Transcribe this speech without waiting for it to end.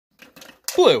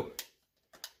Blue.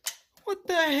 What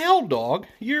the hell, dog?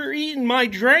 You're eating my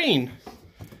drain.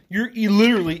 You're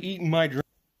literally eating my drain.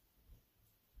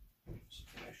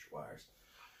 Extra wires.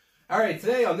 Alright,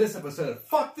 today on this episode of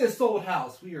Fuck This Old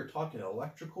House, we are talking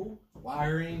electrical,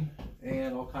 wiring,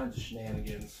 and all kinds of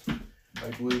shenanigans.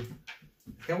 Right, Blue?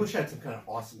 I wish I had some kind of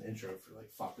awesome intro for like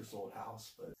Fuck This Old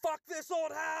House, but fuck this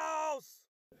old house!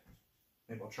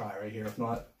 Maybe I'll try right here. If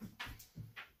not,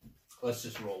 let's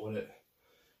just roll with it.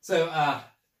 So,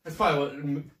 that's probably what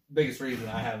the biggest reason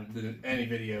I haven't done any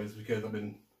videos, because I've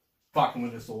been fucking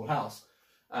with this old house.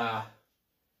 The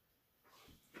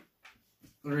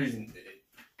reason,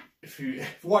 if you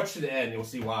watch to the end, you'll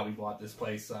see why we bought this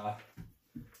place.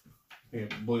 We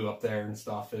have Blue up there and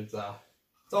stuff. It's all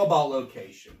about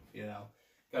location, you know.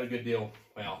 Got a good deal.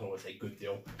 Well, I don't want to say good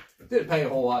deal. Didn't pay a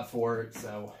whole lot for it,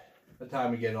 so by the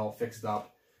time we get it all fixed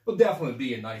up, it'll definitely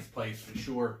be a nice place for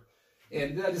sure.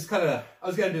 And I just I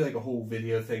was going to do like a whole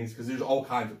video things, because there's all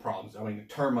kinds of problems. I mean,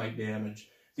 termite damage.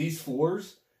 These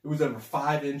floors, it was over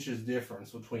 5 inches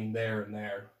difference between there and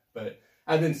there. But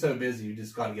I've been so busy, we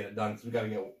just got to get it done, because we got to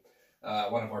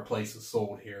get one of our places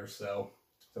sold here. So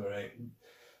right,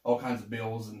 all kinds of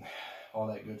bills and all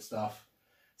that good stuff.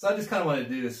 So I just kind of want to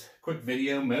do this quick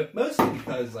video, mostly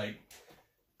because like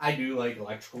I do like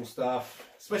electrical stuff,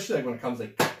 especially like when it comes to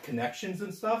like connections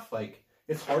and stuff. Like,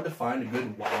 it's hard to find a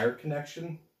good wire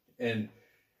connection, and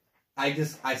I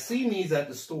seen these at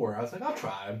the store. I was like, I'll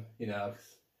try them, you know.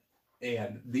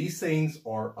 And these things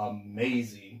are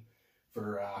amazing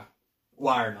for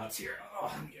wire nuts here. Oh,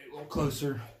 let me get a little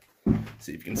closer.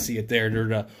 See if you can see it there. They're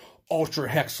the Ultra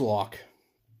Hex Lock.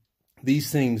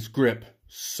 These things grip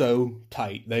so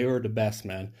tight. They are the best,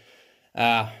 man.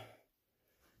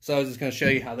 So I was just going to show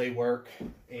you how they work,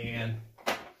 and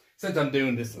since I'm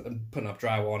doing this, I'm putting up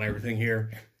drywall and everything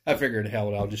here, I figured,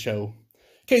 hell, I'll just show,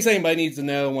 in case anybody needs to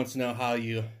know, wants to know how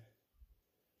you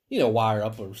know, wire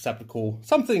up a receptacle.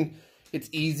 Something, it's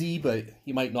easy, but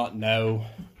you might not know,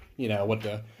 you know, what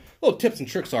the little tips and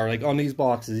tricks are. Like on these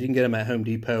boxes, you can get them at Home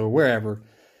Depot or wherever.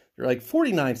 They're like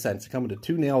 49 cents. They come with the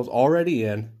 2 nails already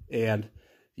in, and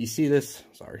you see this,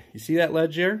 sorry, you see that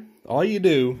ledge there? All you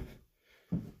do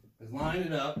is line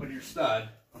it up with your stud.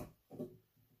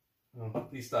 Well,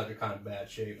 these studs are kind of bad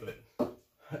shape, but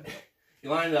you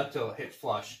line it up till it hits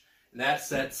flush, and that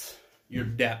sets your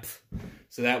depth.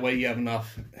 So that way you have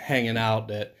enough hanging out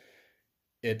that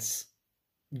it's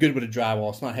good with a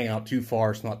drywall. It's not hanging out too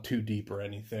far, it's not too deep or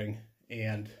anything.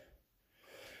 And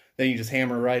then you just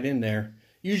hammer right in there.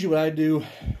 Usually what I do,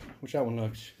 which that one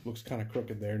looks kind of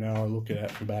crooked there now, I look at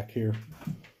it from back here.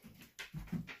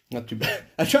 Not too bad.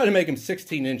 I try to make them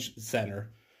 16-inch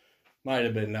center. Might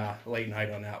have been late night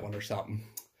on that one or something.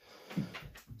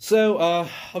 So,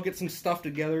 I'll get some stuff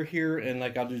together here, and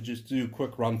like I'll just do a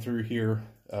quick run through here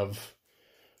of,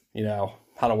 you know,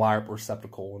 how to wire up a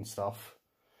receptacle and stuff.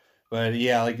 But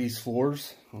yeah, like these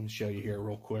floors, let me show you here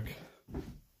real quick.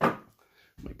 Let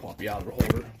me pop you out of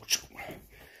the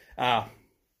holder.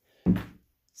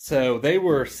 So they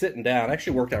were sitting down,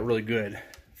 actually worked out really good.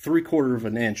 3/4 of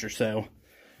an inch or so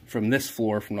from this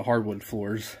floor, from the hardwood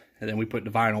floors. And then we put the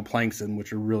vinyl planks in,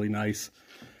 which are really nice.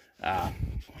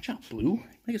 Watch out, Blue.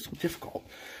 Make it so difficult.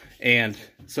 And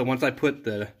so once I put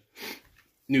the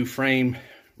new frame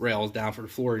rails down for the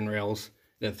flooring rails,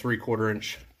 then 3/4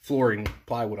 inch flooring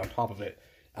plywood on top of it,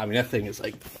 I mean, that thing is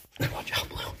like, watch out,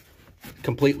 Blue.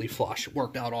 Completely flush. It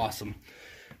worked out awesome.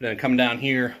 And then come down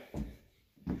here.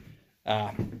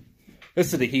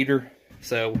 This is the heater.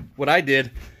 So what I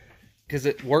did, because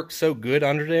it worked so good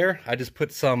under there, I just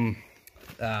put some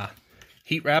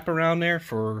heat wrap around there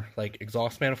for like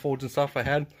exhaust manifolds and stuff I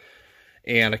had,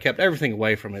 and I kept everything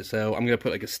away from it. So I'm gonna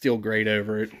put like a steel grate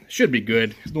over it. Should be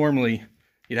good. Normally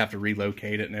you'd have to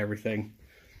relocate it and everything,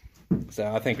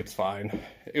 so I think it's fine.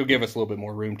 It'll give us a little bit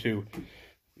more room too.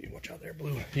 Watch out there,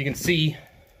 Blue. You can see,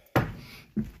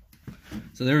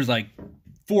 so there's like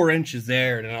 4 inches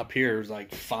there, and then up here is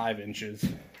like 5 inches.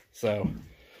 So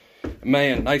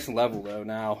man, nice and level though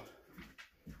now.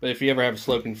 But if you ever have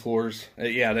sloping floors,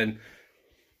 yeah, then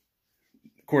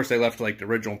of course they left like the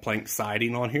original plank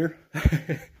siding on here.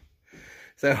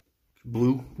 So,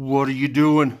 Blue, what are you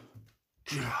doing?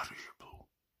 Get out of here, Blue.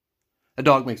 That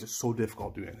dog makes it so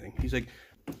difficult to do anything. He's like,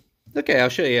 okay, I'll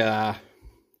show you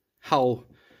how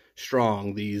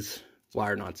strong these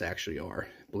wire nuts actually are.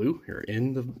 Blue, you're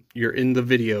in the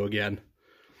video again.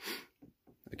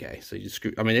 Okay, so you just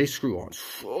screw, I mean, they screw on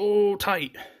so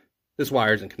tight. This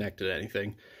wire isn't connected to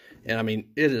anything. And I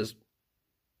mean, it is,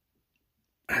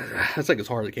 it's like as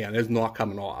hard as it can. It's not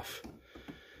coming off.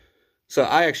 So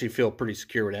I actually feel pretty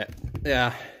secure with that.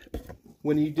 Yeah,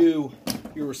 when you do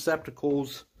your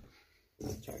receptacles,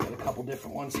 So I got a couple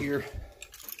different ones here.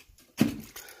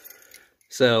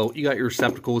 So you got your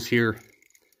receptacles here.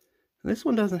 This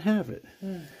one doesn't have it.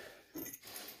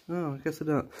 Oh, I guess it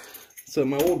don't. So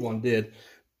my old one did.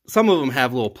 Some of them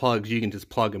have little plugs. You can just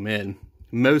plug them in.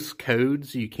 Most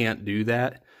codes, you can't do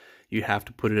that. You have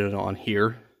to put it on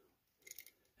here.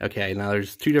 Okay, now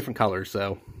there's two different colors.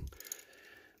 So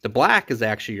the black is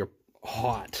actually your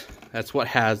hot. That's what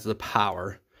has the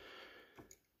power.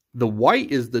 The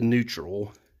white is the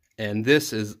neutral. And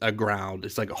this is a ground.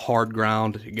 It's like a hard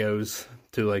ground. It goes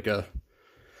to like a...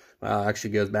 actually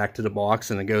goes back to the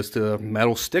box and it goes to a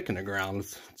metal stick in the ground.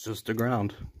 It's just a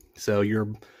ground. So your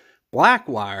black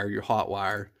wire, your hot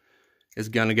wire, is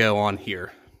going to go on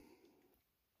here.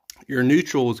 Your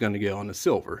neutral is going to go on the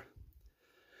silver.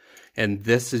 And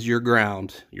this is your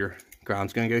ground. Your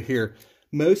ground's going to go here.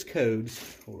 Most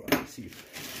codes, hold on, let's see.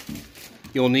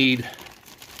 You'll need,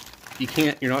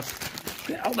 you're not,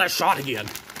 oh, that shot again.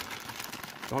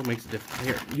 Dog makes a difference.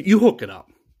 Here, you hook it up.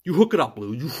 You hook it up,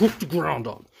 Blue. You hook the ground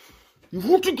up. You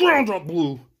hook the ground up,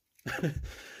 Blue.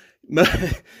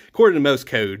 According to most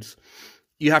codes,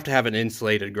 you have to have an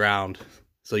insulated ground.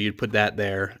 So you'd put that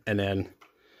there, and then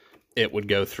it would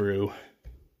go through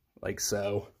like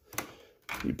so.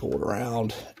 You pull it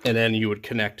around, and then you would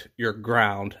connect your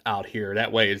ground out here.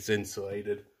 That way it's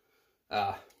insulated.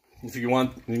 If you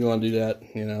want to do that,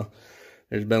 you know,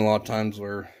 there's been a lot of times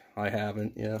where I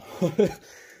haven't, you know.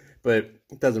 But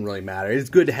it doesn't really matter. It's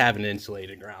good to have an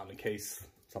insulated ground in case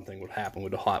something would happen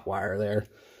with the hot wire there.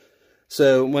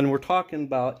 So when we're talking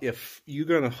about if you're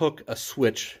going to hook a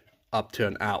switch up to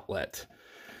an outlet,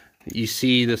 you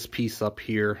see this piece up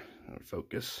here.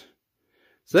 Focus.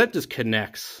 So that just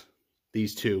connects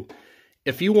these two.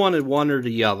 If you wanted one or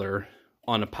the other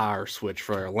on a power switch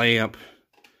for a lamp,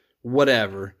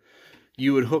 whatever,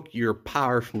 you would hook your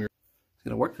power from your... It's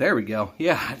going to work. There we go.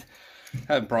 Yeah,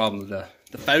 I have a problem with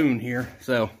the phone here.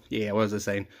 So, yeah, what was I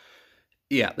saying?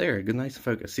 Yeah, there, good, nice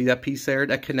focus. See that piece there?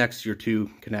 That connects your two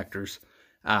connectors.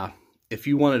 If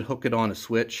you wanted to hook it on a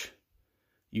switch,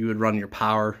 you would run your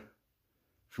power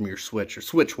from your switch or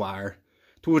switch wire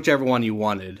to whichever one you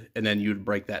wanted, and then you would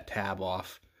break that tab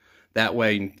off. That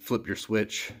way, you can flip your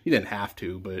switch. You didn't have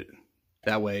to, but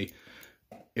that way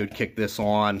it would kick this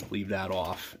on, leave that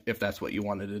off, if that's what you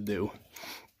wanted to do.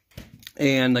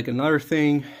 And like another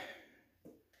thing,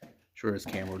 sure, this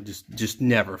camera will just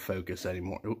never focus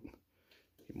anymore. Oop.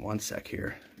 Give me one sec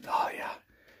here. Oh yeah,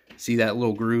 see that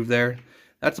little groove there?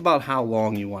 That's about how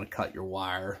long you want to cut your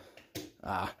wire.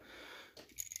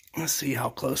 Let's see how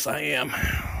close I am.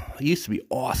 I used to be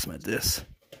awesome at this.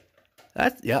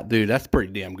 Yeah, dude, that's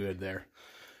pretty damn good there.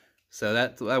 So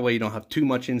that way you don't have too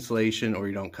much insulation or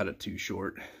you don't cut it too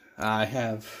short. I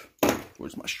have,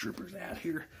 where's my strippers at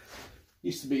here?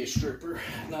 Used to be a stripper,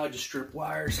 now I just strip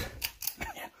wires.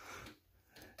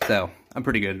 So I'm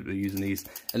pretty good at using these.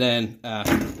 And then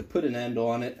to put an end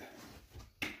on it,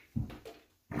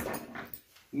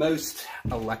 most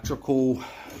electrical,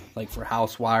 like for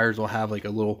house wires, will have like a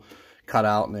little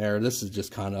cutout in there. This is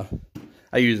just kind of,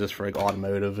 I use this for like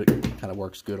automotive. It kind of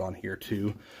works good on here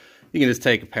too. You can just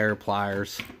take a pair of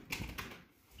pliers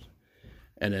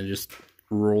and then just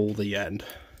roll the end.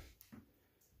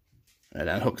 And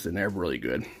that hooks in there really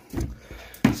good.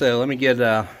 So let me get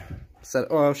set.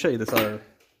 Oh, I'll show you this other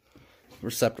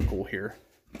receptacle here.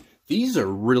 These are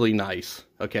really nice.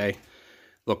 Okay,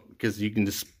 look, because you can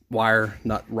just wire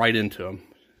nut right into them.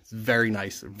 It's very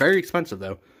nice. Very expensive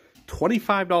though.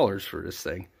 $25 for this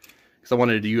thing. Because I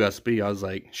wanted a USB. I was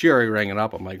like, she already rang it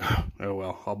up. I'm like, oh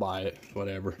well, I'll buy it.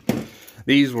 Whatever.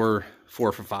 These were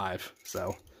 4 for $5.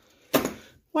 So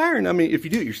wiring, I mean, if you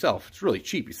do it yourself, it's really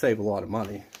cheap. You save a lot of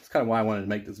money. It's kind of why I wanted to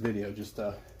make this video. Just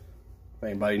if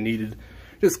anybody needed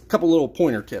just a couple little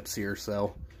pointer tips here.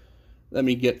 So let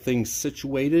me get things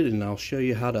situated and I'll show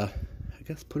you how to, I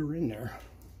guess, put her in there.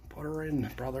 Put her in,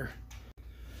 brother.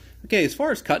 Okay, as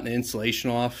far as cutting the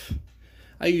insulation off,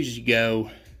 I usually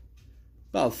go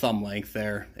about thumb length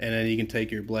there, and then you can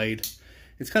take your blade.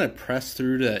 It's kind of pressed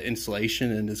through the insulation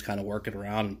and just kind of work it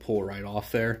around and pull it right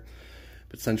off there.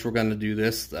 But since we're going to do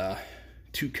this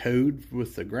to code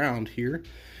with the ground here,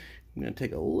 I'm going to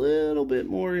take a little bit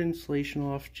more insulation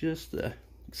off just to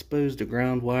expose the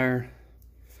ground wire.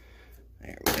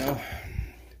 There we go.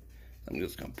 I'm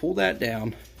just going to pull that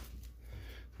down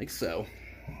like so.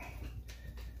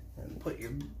 And put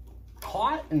your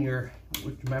hot and your,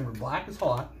 remember, black is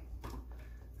hot.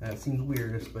 That seems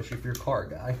weird, especially if you're a car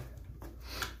guy.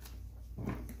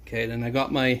 Okay, then I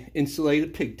got my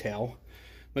insulated pigtail.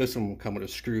 Most of them will come with a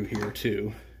screw here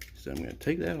too. So I'm going to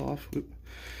take that off. Whoop.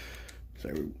 So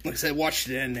like I said, watched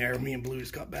it in there. Me and Blue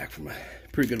just got back from a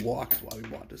pretty good walk. That's why we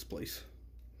bought this place.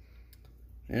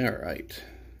 All right.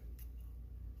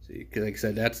 See, like I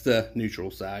said, that's the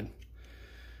neutral side.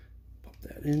 Pop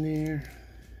that in there.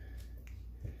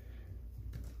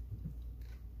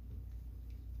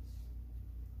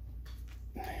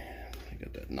 I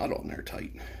got that nut on there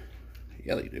tight.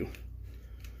 Yeah, they do.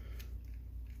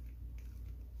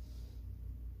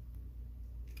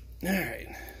 All right,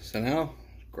 so now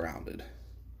grounded.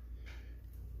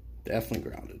 Definitely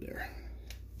grounded there.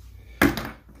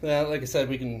 Now, like I said,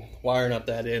 we can wire nut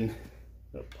that in.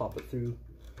 Pop it through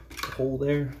the hole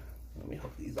there. Let me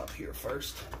hook these up here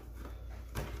first.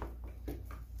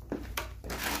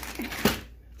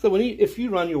 So if you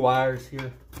run your wires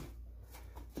here,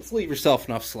 just leave yourself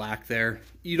enough slack there.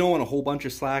 You don't want a whole bunch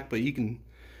of slack, but you can,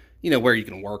 you know, where you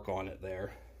can work on it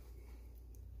there.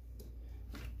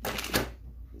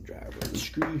 Drive the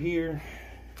screw here.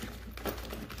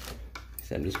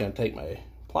 So I'm just going to take my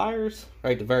pliers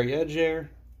right at the very edge there.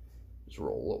 Just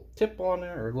roll a little tip on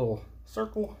there, or a little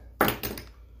circle.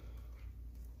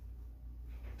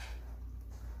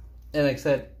 And like I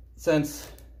said, since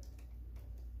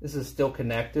this is still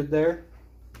connected there,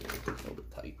 a little bit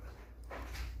tight.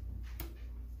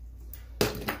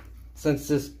 Since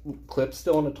this clip's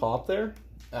still on the top there,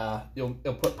 you'll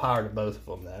put power to both of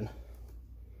them then.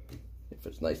 If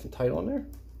it's nice and tight on there.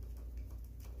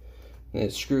 And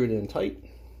it's screwed in tight.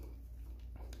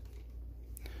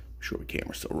 Make sure the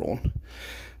camera's still rolling.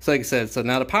 So like I said, so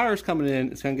now the power's coming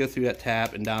in, it's gonna go through that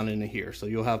tap and down into here. So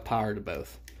you'll have power to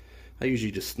both. I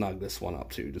usually just snug this one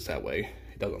up too, just that way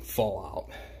it doesn't fall out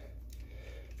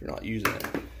if you're not using it.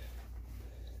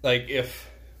 Like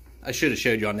if, I should have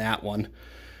showed you on that one.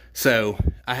 So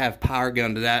I have power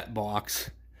going to that box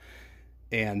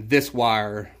and this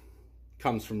wire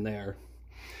comes from there.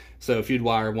 So if you'd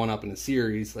wire one up in a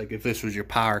series, like if this was your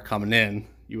power coming in,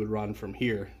 you would run from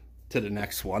here to the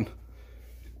next one.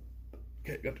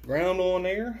 Okay, got the ground on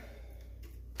there.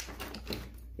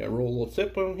 Got to roll a little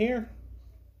tip on here.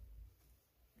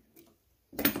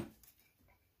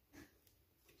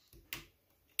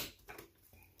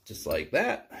 Just like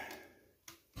that.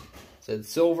 So it's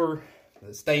silver,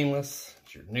 the stainless,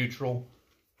 it's your neutral.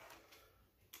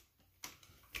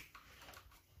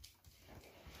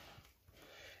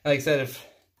 Like I said, if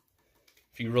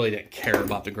you really didn't care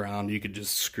about the ground, you could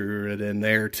just screw it in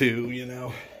there too, you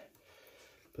know.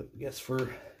 But I guess for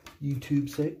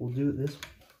YouTube's sake, we'll do it this way.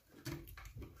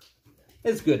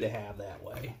 It's good to have that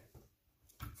way.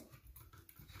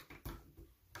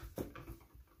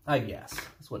 I guess.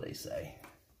 That's what they say.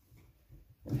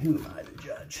 And who am I to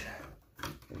judge?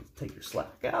 Take your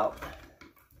slack out.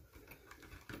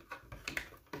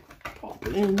 Pop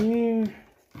it in there.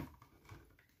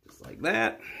 Just like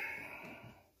that.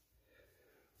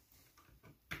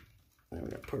 Now we're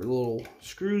going to put our little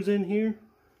screws in here.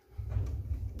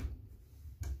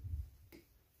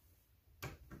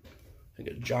 Like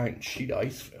a giant sheet of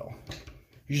ice fill.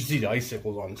 You should see the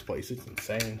icicles on this place. It's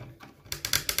insane.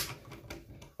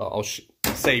 I'll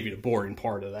save you the boring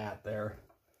part of that there.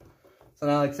 So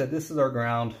now, like I said, this is our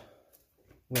ground.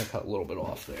 I'm going to cut a little bit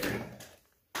off there.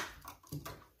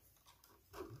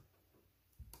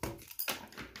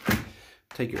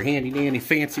 Take your handy dandy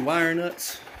fancy wire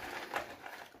nuts.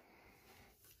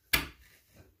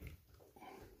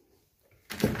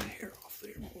 Hair off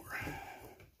there more.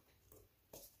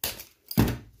 There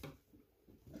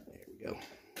we go.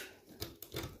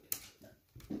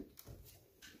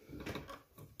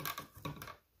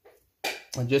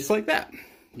 And just like that,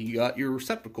 you got your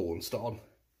receptacle installed.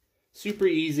 Super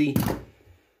easy.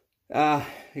 Like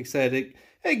I said, it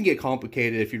can get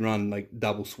complicated if you run like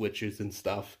double switches and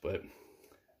stuff, but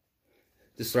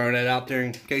just throwing that out there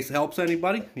in case it helps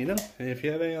anybody, you know. And if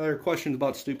you have any other questions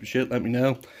about stupid shit, let me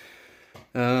know.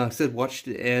 I said watch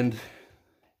the end.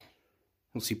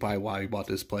 We'll see probably why we bought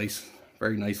this place.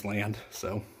 Very nice land.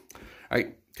 So,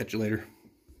 alright, catch you later.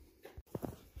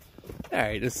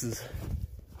 Alright, this is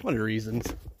one of the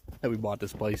reasons that we bought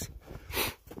this place.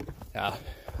 Yeah,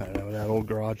 I know that old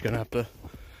garage gonna have to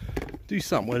do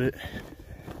something with it.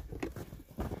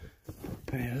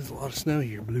 Man, there's a lot of snow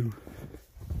here, Blue.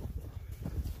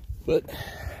 But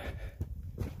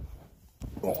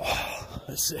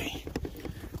let's see.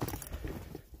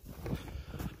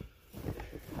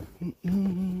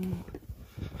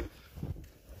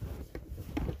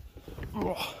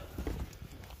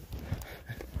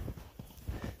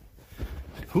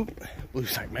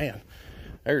 Blue's like, man,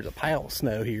 there's a pile of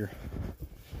snow here.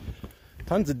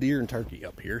 Tons of deer and turkey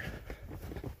up here.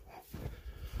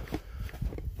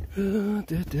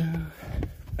 That's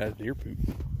deer poop.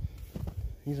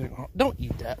 He's like, oh, don't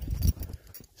eat that.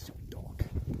 Stupid dog.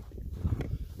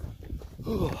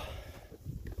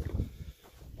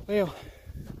 Well,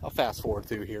 I'll fast forward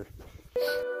through here.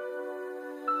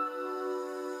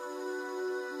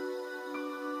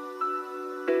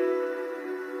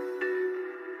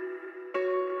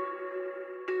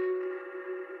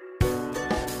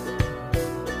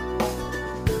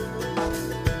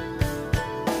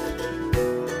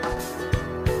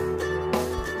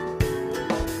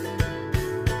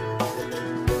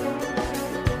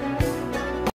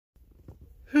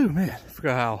 Whew, man, I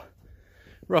forgot how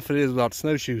rough it is without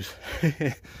snowshoes.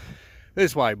 This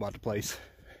is why I bought the place.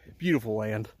 Beautiful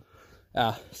land.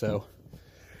 So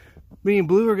me and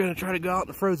Blue are gonna try to go out in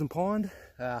the frozen pond.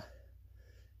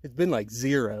 It's been like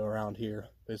 0 around here,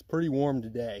 but it's pretty warm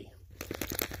today.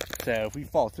 So if we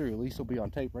fall through, at least we'll be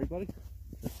on tape, right, buddy?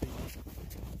 Let's see.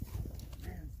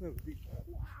 Man, snow's deep.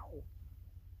 Wow.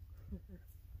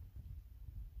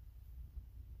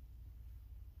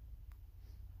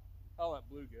 I'll let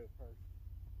Blue go first.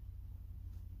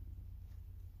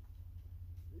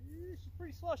 She's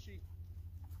pretty slushy.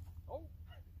 Oh.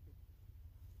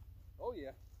 Oh yeah.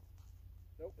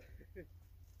 Nope. I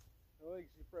don't think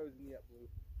she's frozen yet, Blue.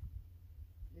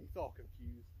 He's all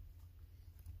confused.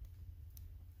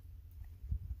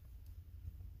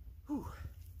 Whew.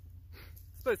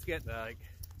 Supposed to get like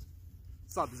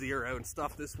sub-0 and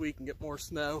stuff this week and get more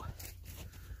snow.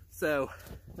 So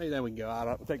maybe then we can go out.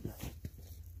 I'll take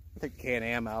the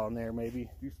Can-Am out on there, maybe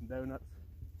do some donuts.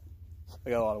 I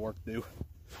got a lot of work to do.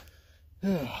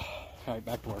 All right,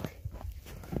 back to work.